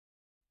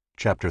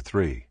Chapter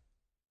 3.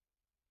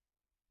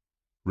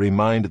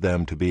 Remind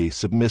them to be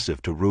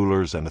submissive to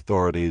rulers and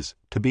authorities,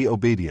 to be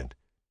obedient,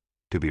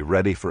 to be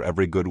ready for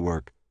every good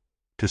work,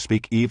 to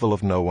speak evil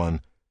of no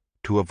one,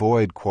 to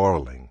avoid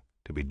quarreling,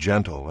 to be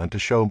gentle, and to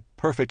show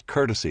perfect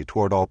courtesy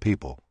toward all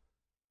people.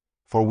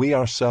 For we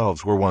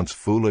ourselves were once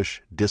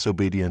foolish,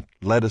 disobedient,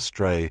 led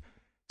astray,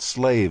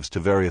 slaves to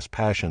various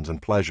passions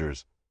and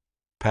pleasures,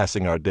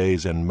 passing our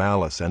days in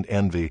malice and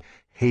envy,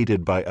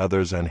 hated by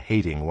others and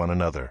hating one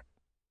another.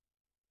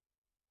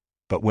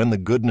 But when the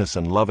goodness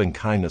and loving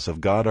kindness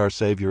of God our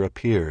Savior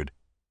appeared,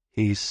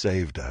 He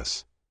saved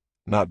us,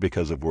 not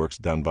because of works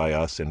done by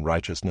us in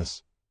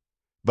righteousness,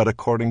 but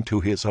according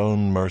to His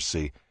own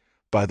mercy,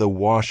 by the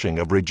washing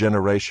of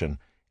regeneration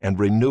and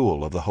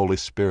renewal of the Holy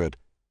Spirit,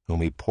 whom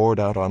He poured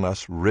out on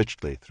us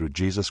richly through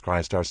Jesus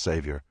Christ our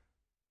Savior,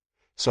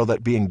 so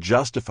that being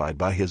justified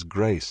by His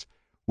grace,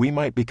 we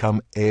might become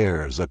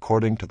heirs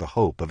according to the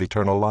hope of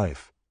eternal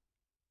life.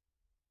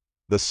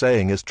 The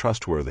saying is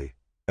trustworthy,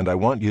 and I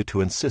want you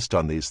to insist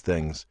on these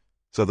things,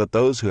 so that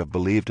those who have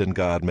believed in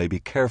God may be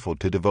careful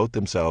to devote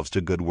themselves to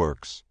good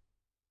works.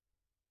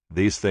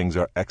 These things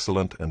are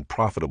excellent and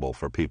profitable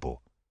for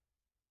people.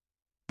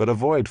 But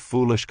avoid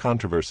foolish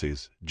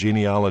controversies,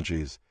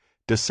 genealogies,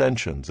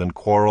 dissensions, and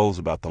quarrels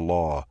about the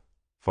law,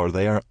 for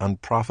they are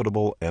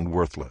unprofitable and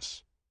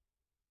worthless.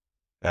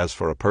 As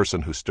for a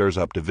person who stirs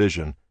up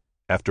division,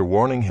 after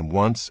warning him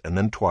once and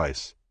then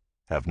twice,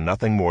 have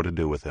nothing more to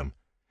do with him,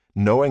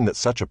 knowing that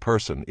such a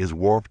person is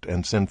warped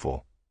and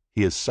sinful.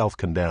 He is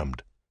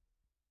self-condemned.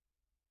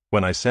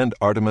 When I send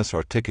Artemas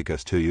or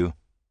Tychicus to you,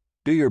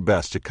 do your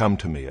best to come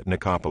to me at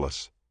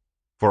Nicopolis,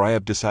 for I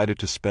have decided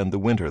to spend the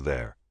winter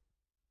there.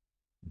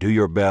 Do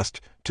your best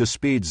to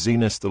speed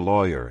Zenas the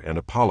lawyer and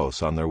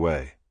Apollos on their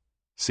way.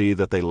 See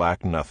that they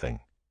lack nothing.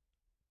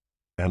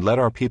 And let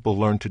our people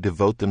learn to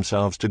devote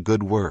themselves to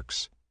good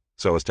works,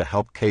 so as to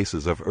help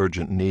cases of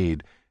urgent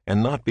need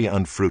and not be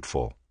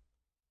unfruitful.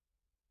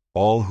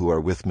 All who are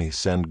with me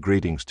send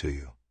greetings to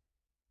you.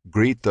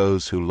 Greet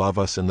those who love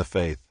us in the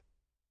faith.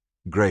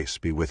 Grace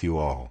be with you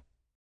all.